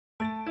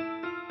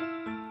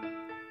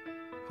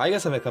Hi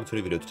guys and welcome to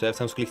the video. Today I have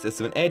Samsung Galaxy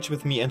S7 Edge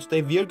with me, and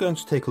today we are going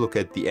to take a look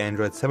at the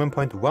Android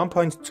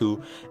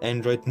 7.1.2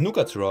 Android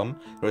Nougat ROM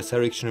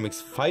Resurrection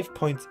Remix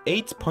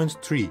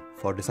 5.8.3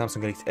 for the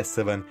Samsung Galaxy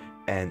S7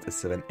 and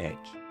S7 Edge.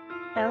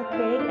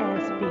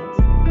 LKS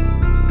Beats.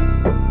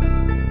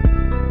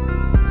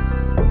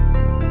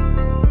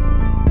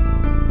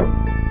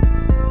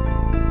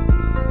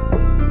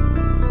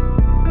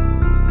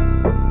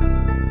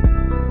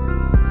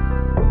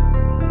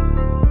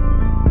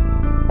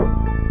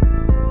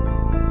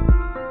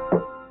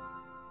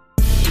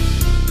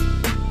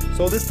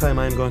 So this time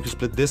I'm going to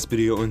split this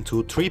video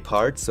into 3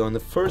 parts. So in the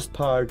first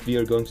part we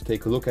are going to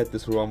take a look at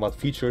this ROM, what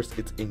features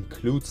it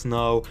includes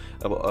now,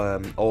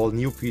 all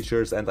new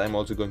features, and I'm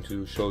also going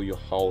to show you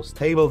how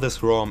stable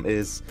this ROM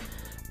is.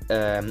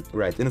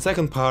 Right, in the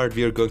second part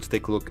we are going to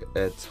take a look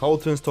at how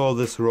to install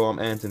this ROM,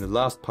 and in the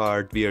last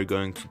part we are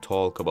going to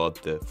talk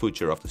about the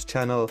future of this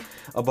channel,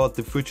 about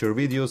the future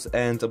videos,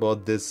 and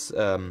about this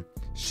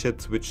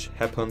shit which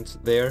happened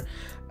there.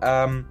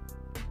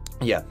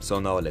 Yeah, so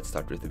now let's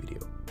start with the video.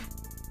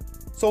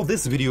 So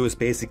this video is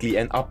basically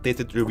an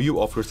updated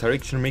review of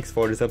Resurrection Remix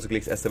for the Samsung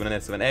Galaxy S7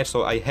 and S7 Edge.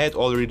 So I had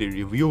already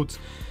reviewed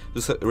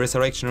the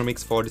Resurrection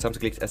Remix for the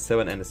Samsung Galaxy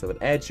S7 and S7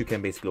 Edge. You can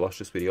basically watch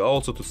this video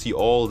also to see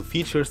all the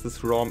features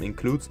this ROM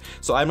includes.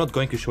 So I'm not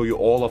going to show you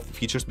all of the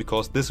features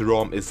because this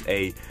ROM is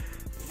a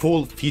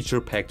full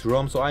feature-packed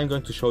ROM. So I'm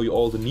going to show you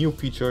all the new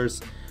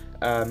features,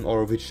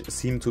 or which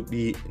seem to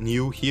be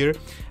new here.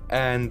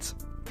 And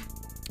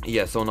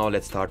yeah, so now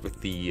let's start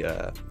with the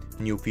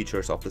new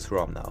features of this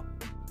ROM now.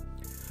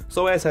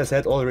 So as I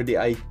said already,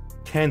 I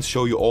can't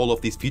show you all of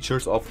these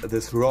features of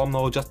this ROM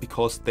now just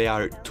because there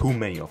are too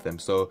many of them.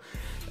 So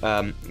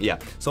yeah,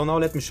 so now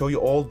let me show you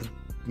all the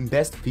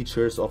best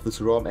features of this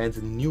ROM and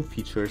the new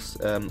features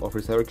of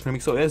Resurrection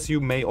Remix. So as you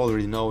may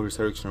already know,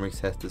 Resurrection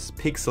Remix has this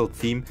pixel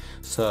theme,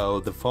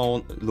 so the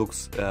phone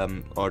looks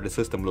or the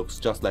system looks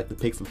just like the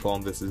Pixel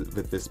phone. This is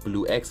with this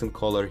blue accent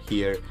color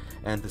here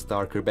and this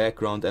darker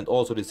background, and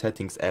also the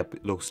settings app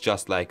looks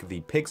just like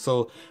the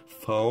Pixel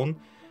phone.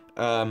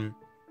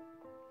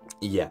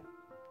 Yeah.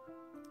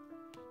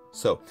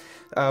 So,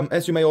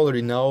 as you may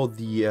already know,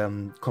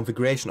 the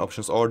configuration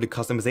options or the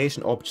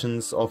customization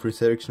options of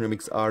Resurrection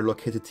Remix are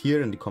located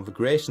here in the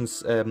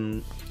configurations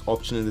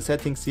option in the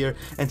settings here,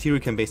 and here you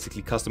can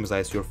basically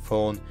customize your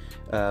phone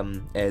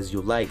as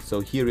you like. So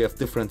here we have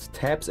different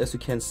tabs, as you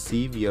can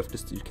see. We have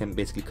this, you can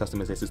basically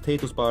customize the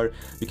status bar,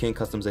 you can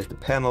customize the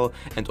panel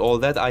and all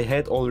that. I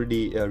had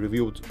already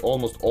reviewed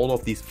almost all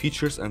of these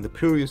features in the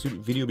previous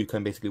video. You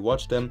can basically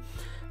watch them,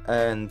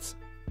 and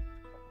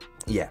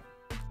yeah.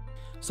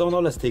 So now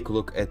let's take a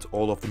look at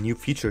all of the new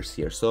features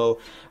here. So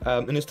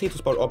in the status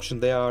bar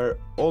option there are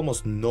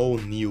almost no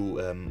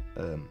new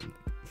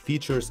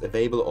features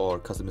available or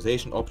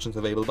customization options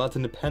available, but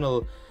in the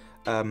panel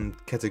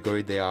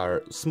category there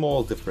are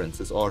small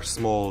differences or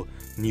small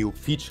new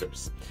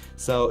features.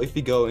 So if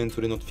we go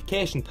into the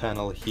notification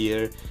panel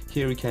here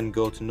we can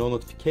go to no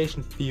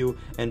notification view,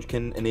 and you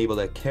can enable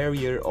a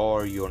carrier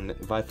or your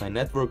Wi-Fi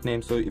network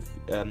name. So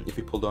if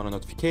you pull down a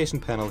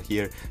notification panel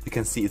here, you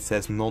can see it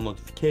says no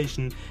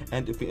notification,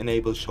 and if you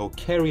enable show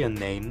carrier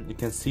name, you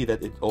can see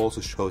that it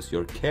also shows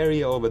your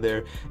carrier over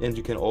there, and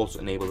you can also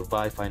enable the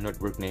Wi-Fi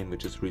network name,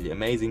 which is really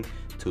amazing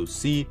to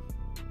see.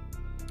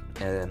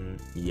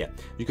 Yeah,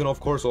 you can of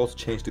course also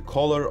change the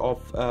color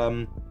of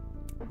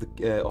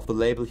the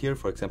label here.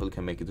 For example, you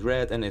can make it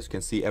red, and as you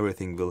can see,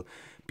 everything will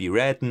be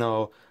red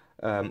now,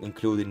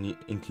 including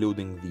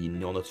the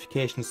no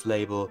notifications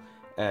label.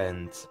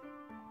 And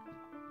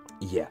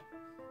yeah,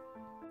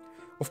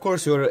 of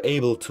course you are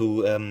able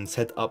to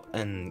set up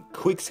a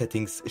quick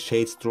settings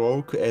shade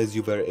stroke as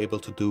you were able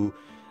to do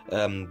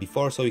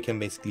before. So you can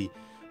basically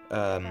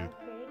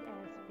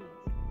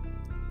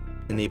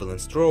enable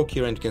and stroke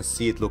here, and you can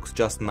see it looks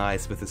just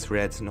nice with this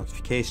red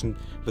notification,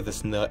 with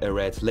this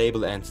red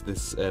label and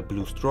this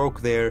blue stroke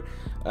there.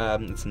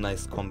 It's a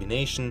nice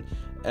combination,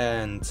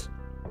 and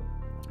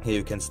here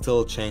you can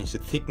still change the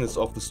thickness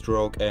of the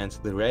stroke and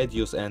the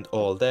radius and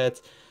all that,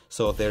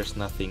 so there's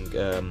nothing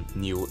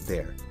new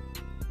there.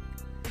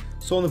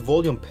 So on the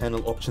volume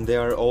panel option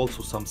there are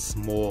also some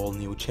small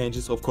new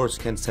changes. Of course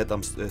you can set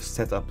up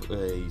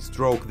a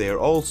stroke there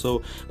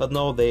also, but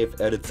now they've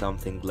added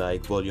something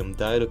like volume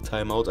dialog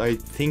timeout. I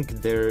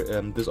think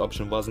this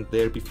option wasn't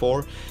there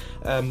before,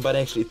 but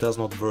actually it does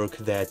not work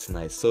that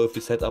nice. So if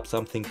you set up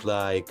something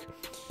like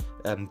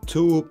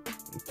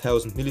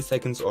 2000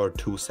 milliseconds or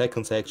 2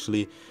 seconds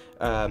actually,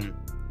 as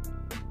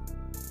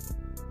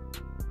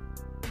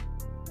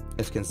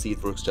you can see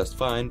it works just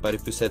fine, but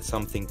if you set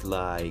something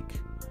like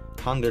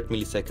 100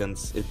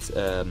 milliseconds,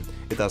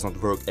 it does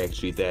not work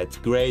actually that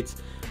great.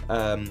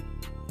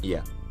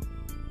 Yeah.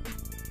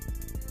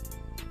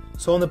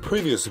 So on the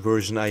previous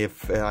version I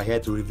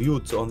had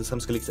reviewed on the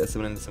Samsung Galaxy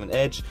S7 and S7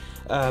 Edge,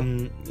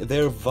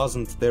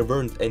 there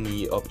weren't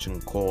any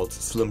option called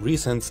Slim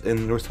Recents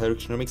in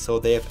Resurrection Remix, so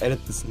they have added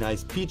this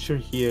nice feature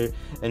here,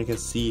 and you can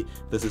see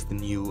this is the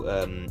new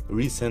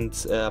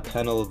recent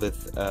panel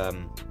with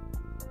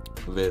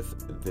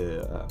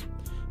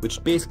the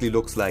which basically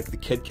looks like the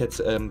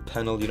KitKat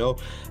panel, you know.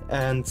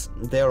 And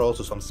there are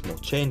also some small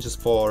changes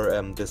for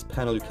this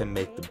panel. You can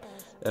make the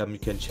you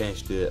can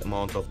change the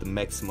amount of the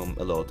maximum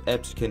allowed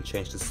apps. You can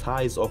change the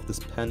size of this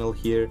panel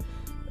here,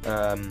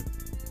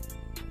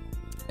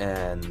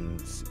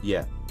 and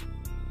yeah.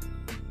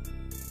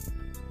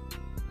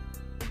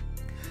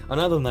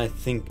 Another nice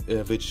thing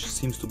which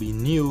seems to be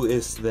new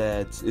is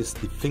the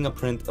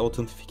fingerprint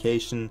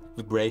authentication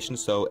vibration.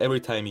 So every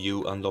time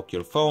you unlock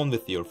your phone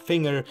with your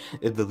finger,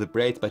 it will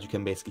vibrate, but you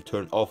can basically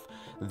turn off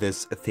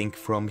this thing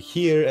from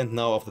here, and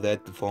now after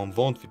that the phone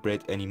won't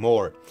vibrate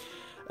anymore.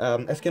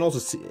 As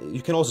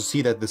you can also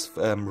see that this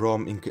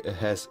ROM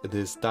has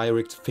this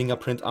direct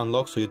fingerprint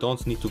unlock, so you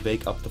don't need to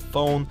wake up the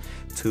phone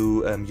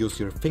to use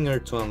your finger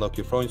to unlock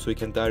your phone, so you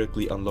can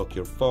directly unlock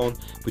your phone,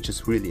 which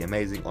is really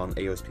amazing on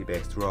AOSP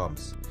based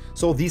ROMs.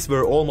 So these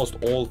were almost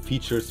all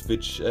features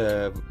which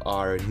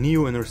are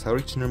new in this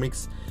original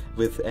mix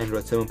with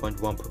Android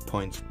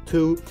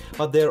 7.1.2,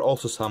 but there are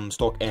also some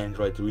stock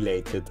Android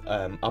related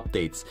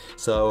updates,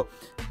 so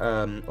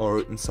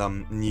or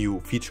some new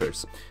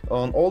features.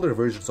 On older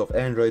versions of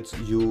Android,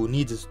 you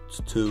needed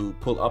to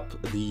pull up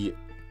the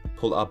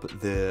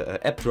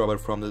app drawer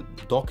from the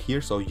dock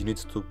here, so you need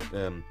to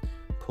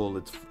pull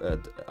it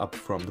up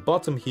from the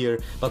bottom here,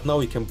 but now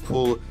you can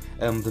pull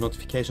the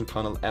notification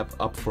panel app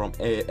up from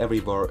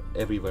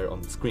everywhere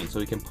on the screen. So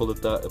you can pull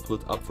it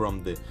up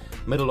from the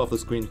middle of the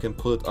screen, you can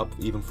pull it up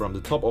even from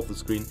the top of the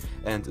screen,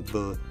 and it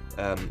will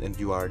and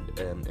you are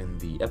in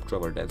the app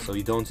drawer then, so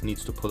you don't need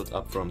to pull it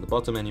up from the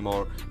bottom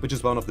anymore, which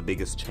is one of the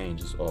biggest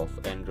changes of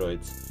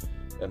Android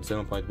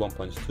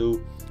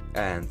 7.1.2.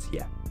 and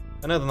yeah.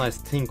 Another nice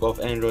thing of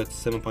Android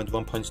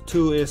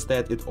 7.1.2 is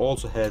that it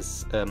also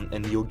has a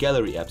new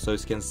gallery app. So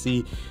as you can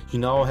see, you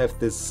now have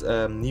this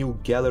new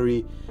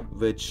gallery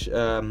which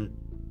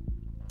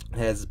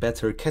has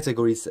better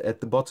categories at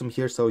the bottom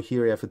here. So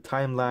here you have a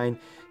timeline,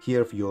 here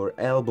you have your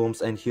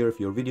albums, and here you have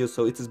your videos.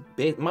 So it is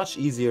much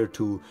easier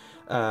to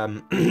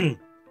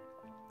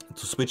to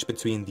switch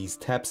between these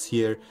tabs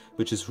here,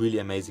 which is really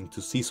amazing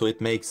to see. So it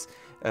makes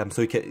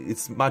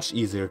it's much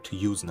easier to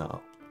use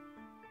now.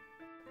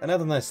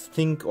 Another nice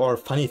thing, or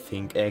funny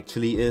thing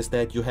actually, is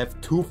that you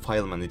have two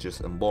file managers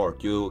on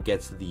board. You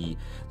get the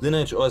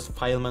Lineage OS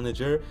file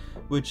manager,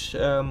 which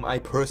I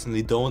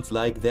personally don't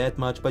like that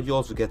much, but you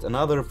also get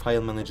another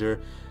file manager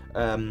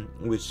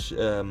which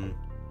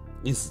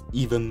is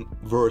even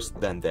worse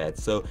than that.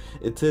 So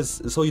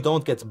you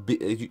don't get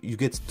you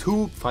get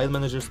two file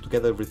managers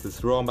together with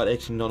this ROM, but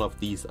actually none of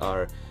these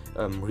are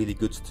really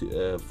good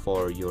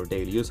for your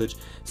daily usage.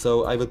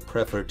 So I would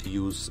prefer to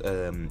use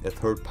a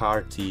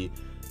third-party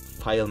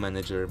file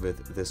manager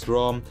with this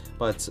ROM,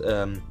 but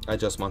I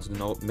just wanted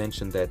to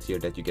mention that here,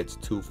 that you get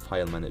two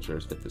file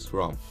managers with this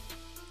ROM.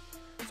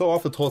 So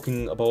after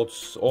talking about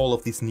all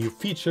of these new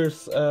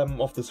features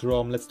of this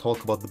ROM, let's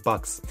talk about the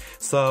bugs.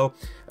 So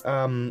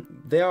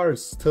there are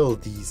still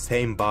the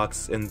same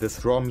bugs in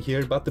this ROM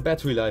here, but the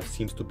battery life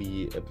seems to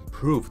be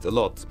improved a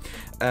lot.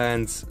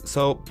 And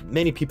so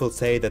many people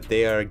say that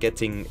they are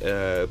getting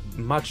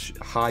much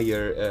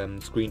higher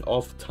screen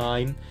off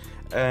time.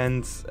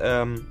 And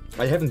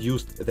I haven't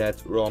used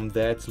that ROM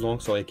that long,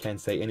 so I can't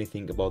say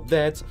anything about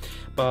that.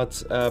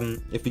 But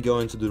if we go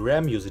into the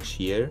RAM usage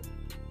here,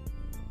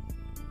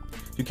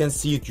 you can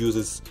see it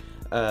uses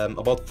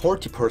about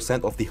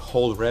 40% of the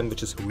whole RAM,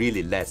 which is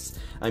really less.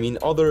 I mean,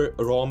 other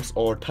ROMs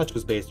or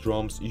TouchWiz based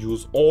ROMs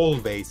use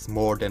always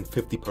more than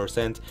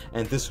 50%,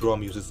 and this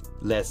ROM uses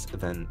less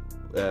than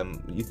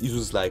it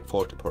uses like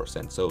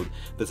 40%. So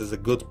this is a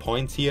good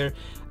point here.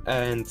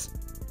 And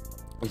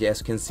yeah,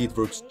 as you can see, it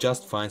works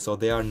just fine, so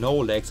there are no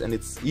lags, and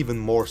it's even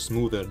more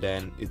smoother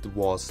than it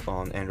was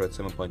on Android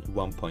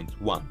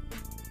 7.1.1.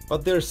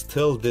 But there's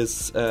still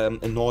this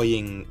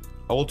annoying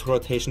auto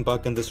rotation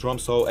bug in this ROM.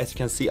 So as you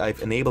can see,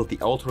 I've enabled the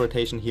auto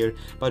rotation here,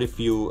 but if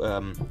you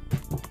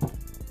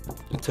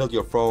tilt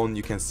your phone,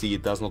 you can see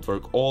it does not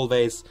work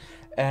always.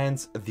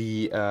 And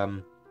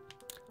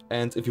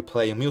and if you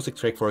play a music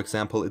track, for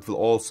example, it will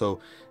also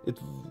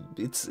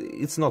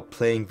it's not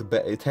playing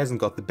it hasn't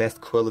got the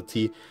best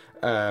quality.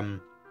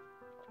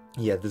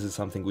 Yeah, this is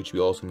something which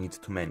we also need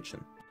to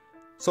mention.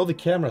 So the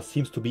camera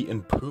seems to be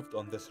improved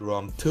on this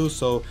ROM too,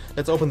 so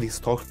let's open the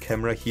stock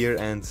camera here,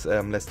 and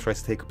let's try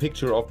to take a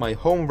picture of my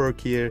homework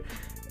here.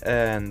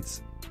 And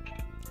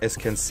as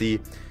you can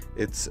see,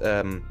 it's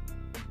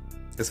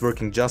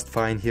working just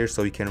fine here,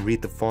 so you can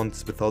read the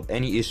fonts without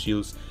any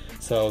issues.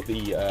 So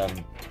you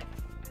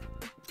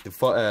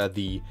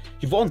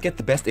won't get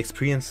the best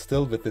experience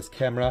still with this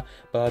camera,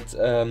 but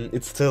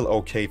it's still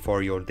okay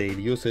for your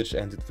daily usage,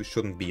 and it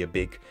shouldn't be a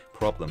big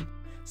problem.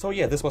 So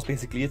yeah, this was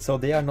basically it. So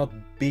there are not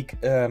big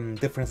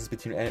differences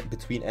between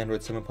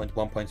Android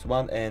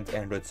 7.1.1 and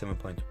Android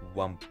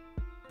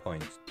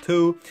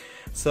 7.1.2.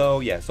 So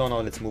yeah, so now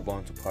let's move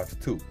on to part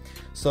 2.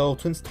 So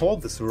to install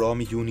this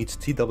ROM, you need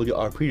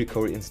TWRP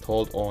recovery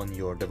installed on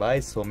your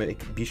device, so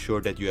be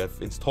sure that you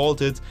have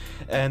installed it.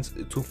 And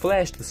to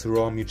flash this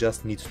ROM, you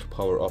just need to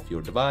power off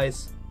your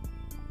device.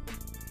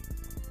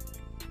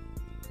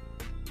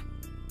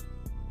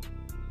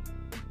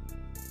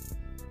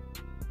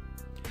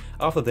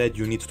 After that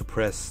you need to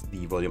press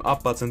the volume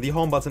up button, the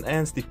home button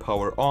and the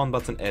power on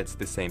button at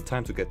the same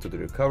time to get to the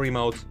recovery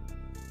mode.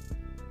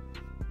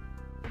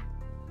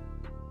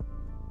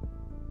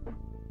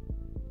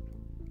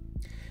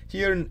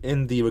 Here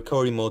in the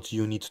recovery mode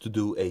you need to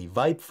do a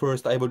wipe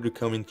first. I would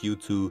recommend you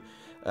to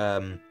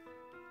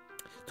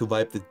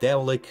wipe the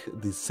devlik,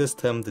 the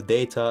system, the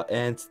data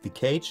and the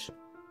cache.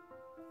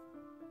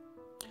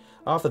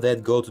 After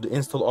that go to the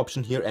install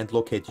option here and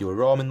locate your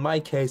ROM. In my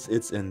case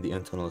it's in the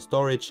internal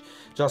storage.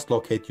 Just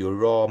locate your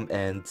ROM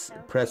and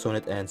press on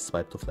it and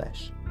swipe to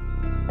flash.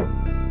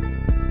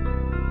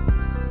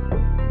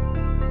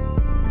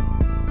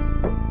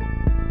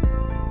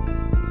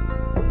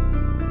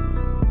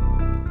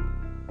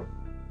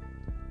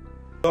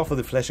 After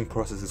the flashing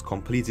process is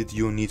completed,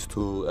 you need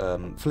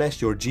to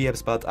flash your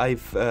GApps, but I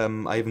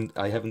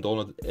haven't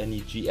downloaded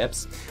any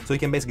GApps, so you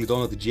can basically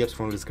download the GApps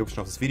from the description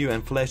of this video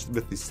and flash it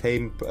with the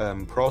same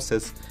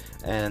process,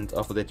 and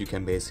after that you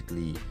can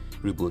basically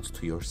reboot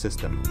to your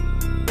system.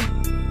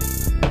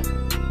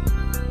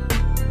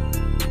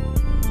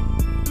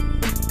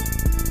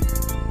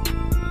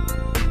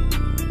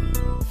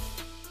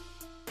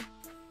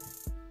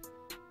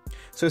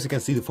 So as you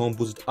can see, the phone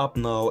booted up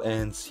now,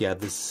 and yeah,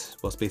 this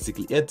was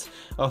basically it.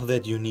 After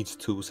that you need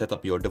to set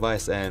up your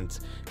device and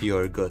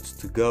you're good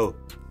to go.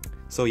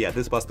 So yeah,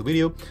 this was the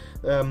video.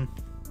 Now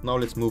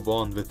let's move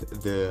on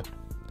with the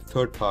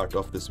third part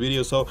of this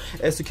video. So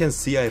as you can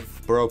see,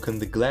 I've broken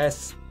the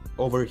glass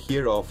over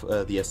here of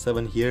the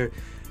S7 here.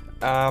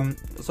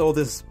 So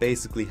this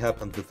basically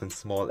happened with a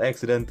small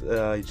accident.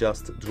 I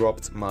just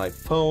dropped my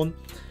phone,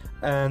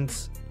 and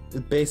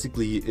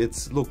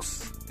it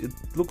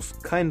looks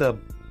kind of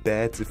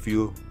bad if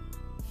you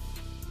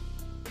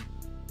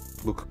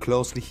look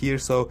closely here.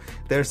 So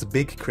there's a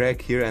big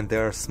crack here and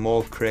there are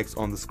small cracks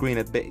on the screen.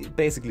 It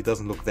basically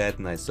doesn't look that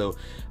nice. So,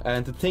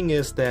 and the thing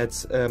is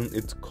that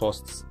it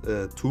costs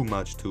too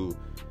much to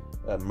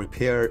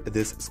repair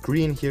this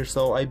screen here,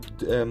 so I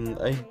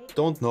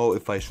don't know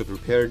if I should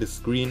repair the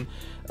screen.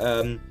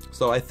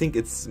 So I think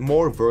it's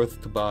more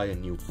worth to buy a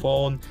new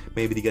phone,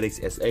 maybe the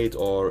Galaxy S8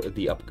 or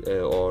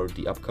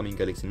the upcoming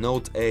Galaxy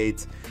Note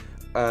 8.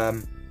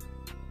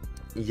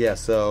 Yeah,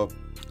 so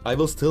I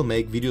will still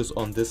make videos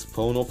on this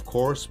phone, of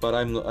course, but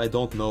I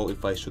don't know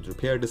if I should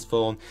repair this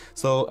phone.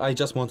 So I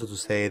just wanted to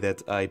say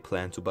that I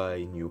plan to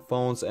buy new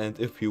phones, and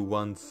if you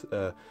want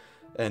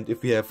and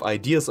if you have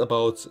ideas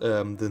about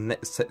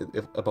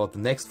the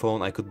next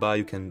phone I could buy,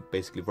 you can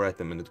basically write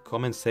them in the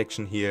comment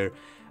section here.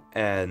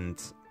 And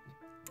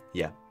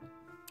yeah,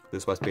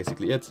 this was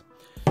basically it.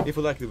 If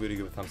you liked the video,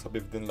 give it a thumbs up.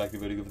 If you didn't like the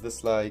video, give it a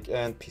dislike,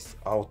 and peace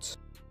out.